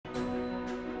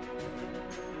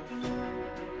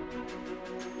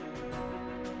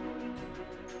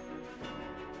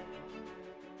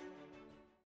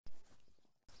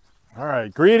All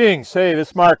right, greetings. Hey,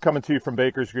 this is Mark coming to you from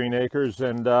Baker's Green Acres,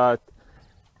 and I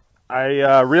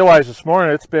realized this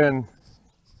morning it's been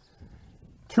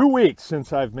 2 weeks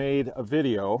since I've made a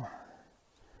video,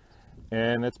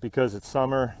 and it's because it's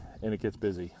summer and it gets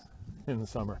busy in the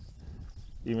summer,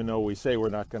 even though we say we're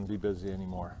not going to be busy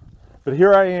anymore. But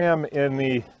here I am in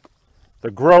the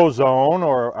grow zone,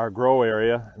 or our grow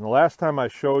area, and the last time I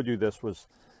showed you this was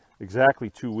exactly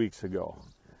 2 weeks ago,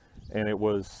 and it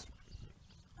was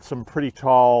some pretty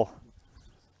tall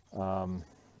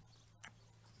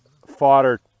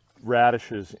fodder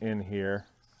radishes in here,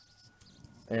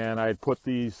 and I'd put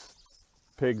these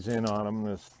pigs in on them.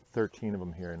 There's 13 of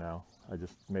them here now. I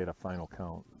just made a final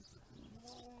count,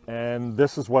 and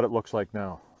this is what it looks like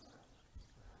now.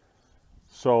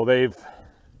 So they've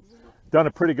done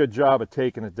a pretty good job of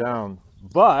taking it down,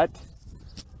 but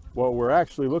what we're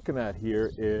actually looking at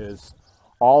here is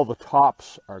all the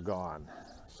tops are gone.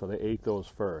 So they ate those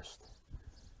first,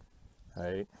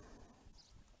 right?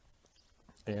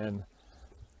 And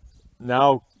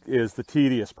now is the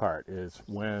tedious part, is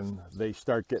when they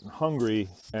start getting hungry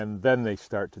and then they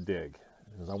start to dig.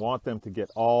 Because I want them to get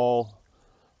all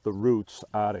the roots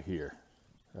out of here,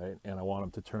 right? And I want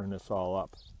them to turn this all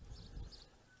up.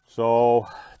 So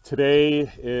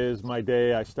today is my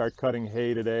day. I start cutting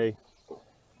hay today.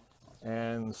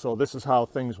 And so this is how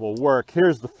things will work.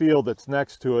 Here's the field that's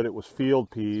next to it. It was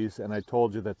field peas, and I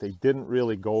told you that they didn't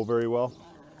really go very well.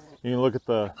 You can look at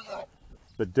the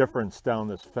difference down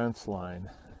this fence line.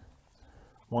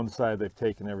 One side they've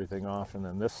taken everything off, and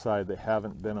then this side they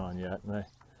haven't been on yet. And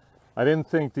I didn't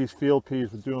think these field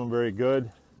peas were doing very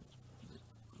good.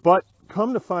 But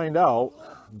come to find out,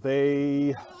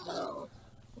 let's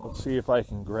see if I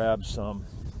can grab some.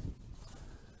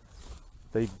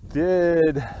 They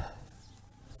did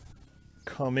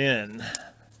come in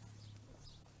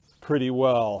pretty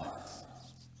well.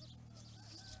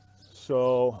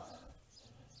 So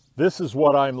this is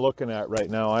what I'm looking at right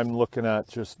now. I'm looking at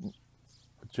just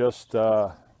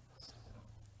you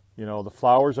know, the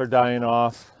flowers are dying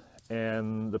off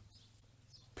and the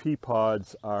pea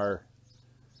pods are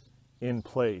in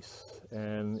place,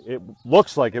 and it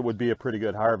looks like it would be a pretty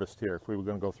good harvest here if we were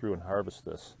going to go through and harvest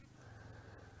this,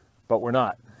 but we're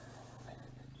not.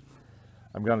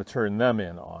 I'm going to turn them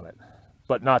in on it,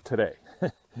 but not today,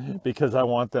 because I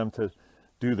want them to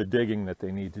do the digging that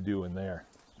they need to do in there.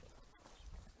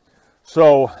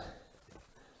 So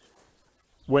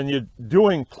when you're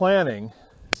doing planting,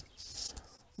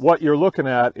 what you're looking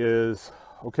at is,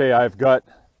 okay, I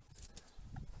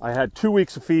had 2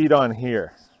 weeks of feed on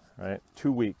here, right? 2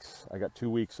 weeks. I got 2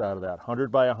 weeks out of that.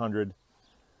 100 by 100,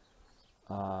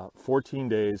 14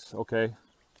 days, okay.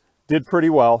 Did pretty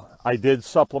well. I did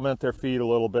supplement their feed a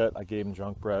little bit. I gave them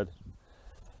junk bread.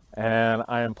 And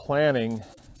I am planning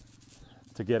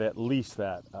to get at least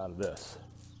that out of this.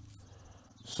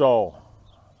 So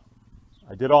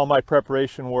I did all my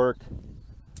preparation work.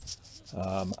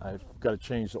 I've got to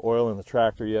change the oil in the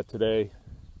tractor yet today.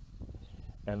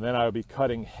 And then I'll be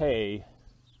cutting hay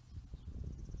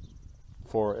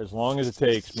for as long as it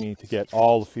takes me to get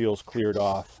all the fields cleared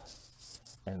off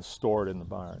and stored in the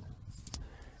barn.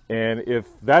 And if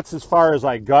that's as far as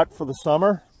I got for the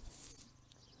summer,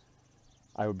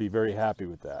 I would be very happy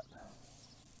with that.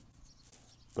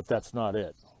 But that's not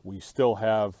it. We still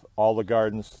have all the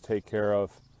gardens to take care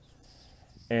of.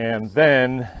 And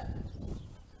then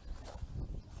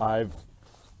I'm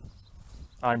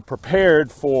prepared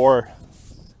for,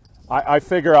 I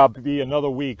figure I'll be another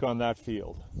week on that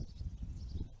field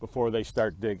before they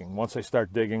start digging. Once they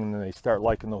start digging and they start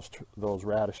liking those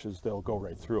radishes, they'll go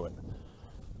right through it.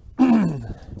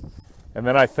 And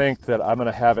then I think that I'm going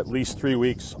to have at least 3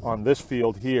 weeks on this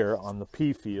field here, on the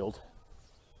pea field.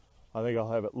 I think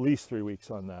I'll have at least 3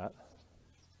 weeks on that.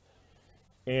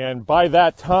 And by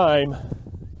that time,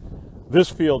 this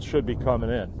field should be coming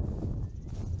in.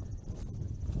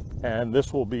 And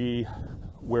this will be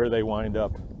where they wind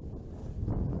up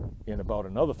in about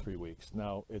another 3 weeks.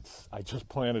 Now, I just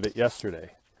planted it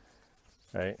yesterday,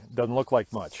 right? It doesn't look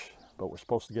like much, but we're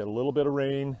supposed to get a little bit of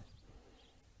rain.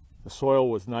 The soil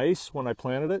was nice when I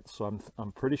planted it, so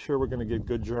I'm pretty sure we're going to get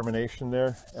good germination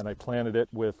there. And I planted it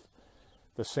with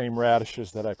the same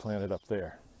radishes that I planted up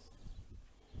there.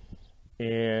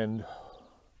 And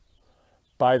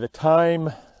by the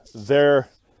time they're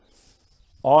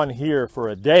on here for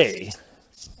a day,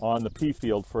 on the pea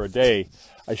field for a day,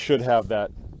 I should have that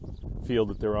field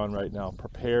that they're on right now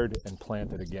prepared and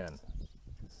planted again.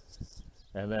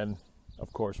 And then,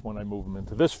 of course, when I move them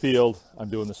into this field, I'm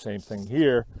doing the same thing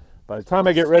here. By the time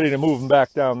I get ready to move them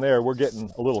back down there, we're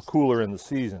getting a little cooler in the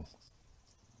season.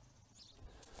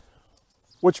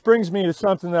 Which brings me to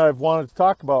something that I've wanted to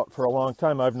talk about for a long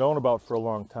time, I've known about for a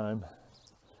long time.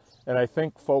 And I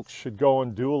think folks should go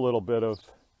and do a little bit of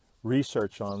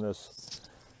research on this.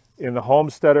 In the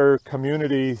homesteader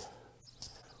community,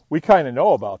 we kind of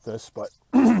know about this, but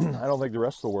I don't think the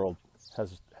rest of the world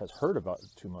has heard about it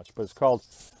too much. But it's called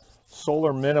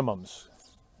solar minimums.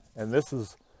 And this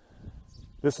is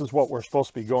what we're supposed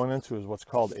to be going into, is what's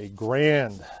called a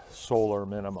grand solar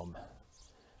minimum.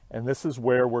 And this is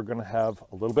where we're going to have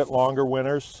a little bit longer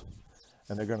winters,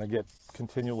 and they're going to get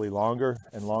continually longer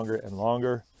and longer and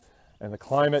longer. And the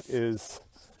climate is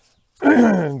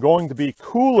going to be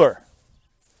cooler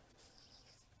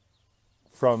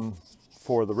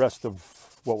for the rest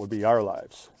of what would be our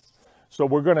lives. So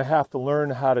we're going to have to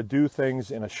learn how to do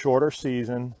things in a shorter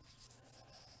season,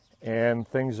 and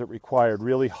things that required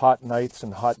really hot nights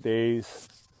and hot days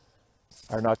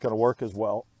are not going to work as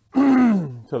well,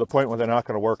 to the point where they're not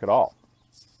going to work at all.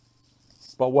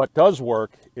 But what does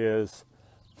work is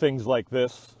things like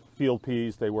this. Field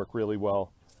peas, they work really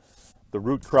well. The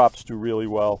root crops do really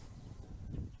well.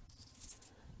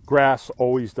 Grass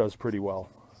always does pretty well.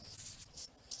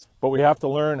 But we have to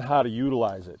learn how to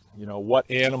utilize it. You know, what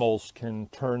animals can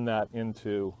turn that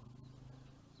into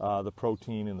the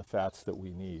protein and the fats that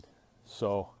we need.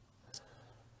 So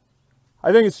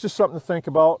I think it's just something to think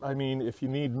about. I mean, if you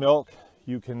need milk,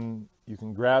 you can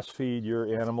grass feed your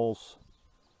animals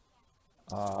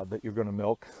that you're going to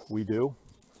milk. We do,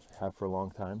 have for a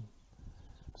long time.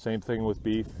 Same thing with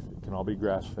beef. It can all be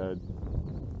grass fed,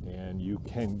 and you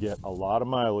can get a lot of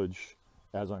mileage,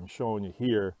 as I'm showing you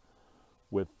here,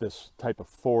 with this type of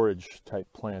forage type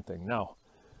planting. Now,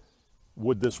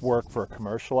 would this work for a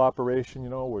commercial operation, you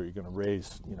know, where you're going to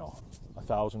raise, you know,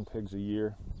 1,000 pigs a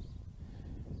year?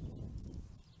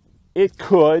 It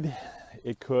could.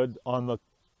 On the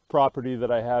property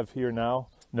that I have here now,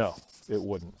 no, it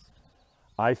wouldn't.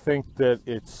 I think that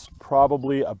it's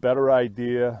probably a better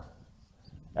idea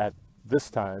at this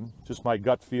time, just my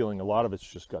gut feeling, a lot of it's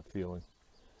just gut feeling,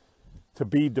 to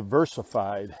be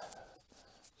diversified.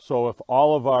 So if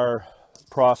all of our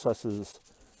processes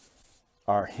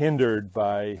are hindered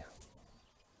by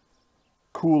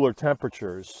cooler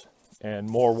temperatures and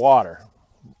more water,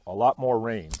 a lot more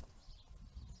rain,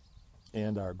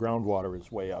 and our groundwater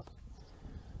is way up,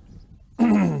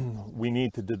 we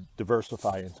need to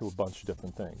diversify into a bunch of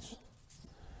different things.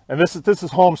 And this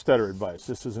is homesteader advice.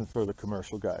 This isn't for the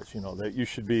commercial guys. You know, that you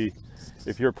should be,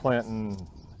 if you're planting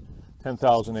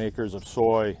 10,000 acres of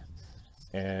soy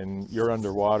and you're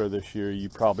underwater this year, you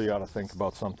probably ought to think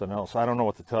about something else. I don't know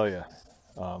what to tell you,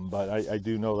 but I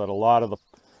do know that a lot of the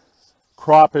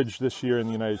croppage this year in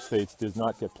the United States did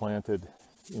not get planted.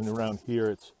 And around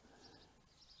here,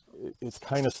 it's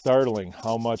kind of startling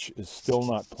how much is still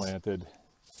not planted,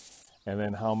 and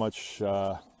then how much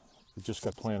it just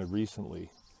got planted recently.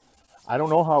 I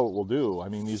don't know how it will do. I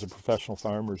mean, these are professional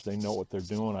farmers. They know what they're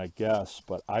doing, I guess,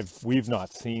 but we've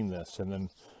not seen this. And then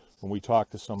when we talk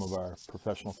to some of our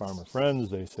professional farmer friends,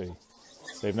 they say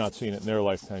they've not seen it in their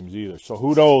lifetimes either. So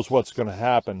who knows what's going to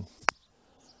happen.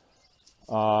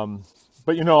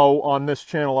 But, you know, on this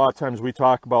channel, a lot of times we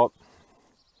talk about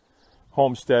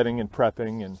homesteading and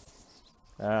prepping and,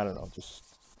 I don't know, just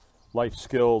life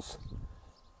skills.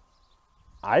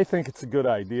 I think it's a good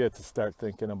idea to start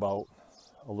thinking about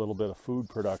a little bit of food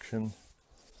production,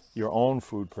 your own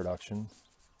food production,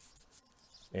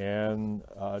 and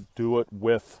do it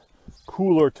with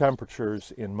cooler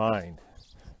temperatures in mind.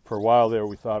 For a while there,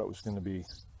 we thought it was going to be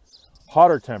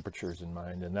hotter temperatures in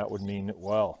mind, and that would mean,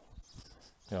 well,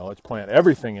 you know, let's plant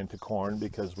everything into corn,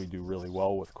 because we do really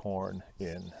well with corn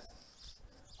in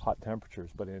hot temperatures.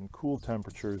 But in cool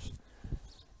temperatures,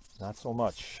 not so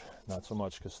much,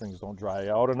 because things don't dry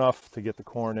out enough to get the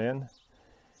corn in.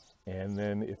 And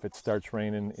then if it starts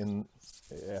raining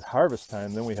at harvest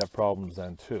time, then we have problems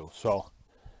then too. So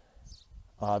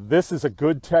this is a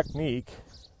good technique.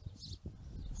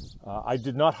 I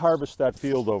did not harvest that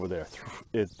field over there.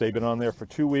 They've been on there for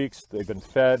 2 weeks. They've been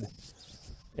fed,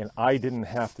 and I didn't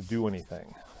have to do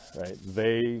anything, right?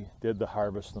 They did the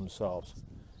harvest themselves.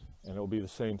 And it'll be the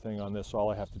same thing on this.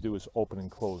 All I have to do is open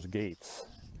and close gates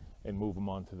and move them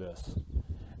onto this.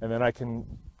 And then I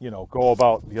can, you know, go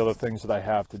about the other things that I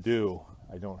have to do.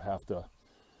 I don't have to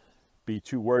be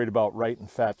too worried about writing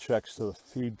fat checks to the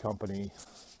feed company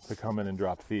to come in and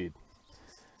drop feed.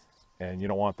 And you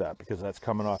don't want that, because that's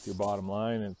coming off your bottom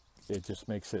line, and it just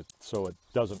makes it so it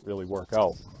doesn't really work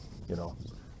out, you know.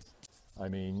 I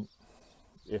mean,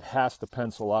 it has to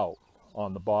pencil out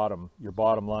on the bottom, your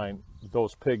bottom line.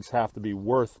 Those pigs have to be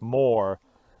worth more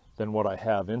than what I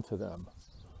have into them,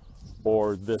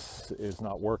 or this is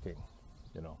not working,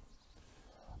 you know.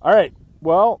 All right,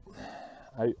 Well,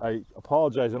 I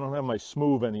apologize. I don't have my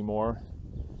smooth anymore.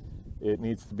 It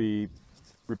needs to be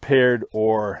repaired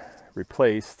or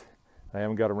replaced. I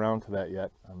haven't got around to that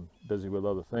yet. I'm busy with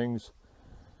other things.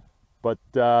 But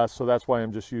so that's why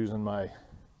I'm just using my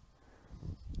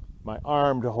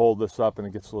arm to hold this up, and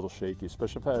it gets a little shaky,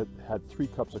 especially if I had 3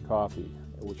 cups of coffee,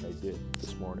 which I did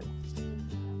this morning.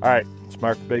 All right, it's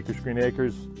Mark Baker's Green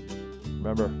Acres.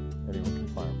 Remember, anyone can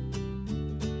farm.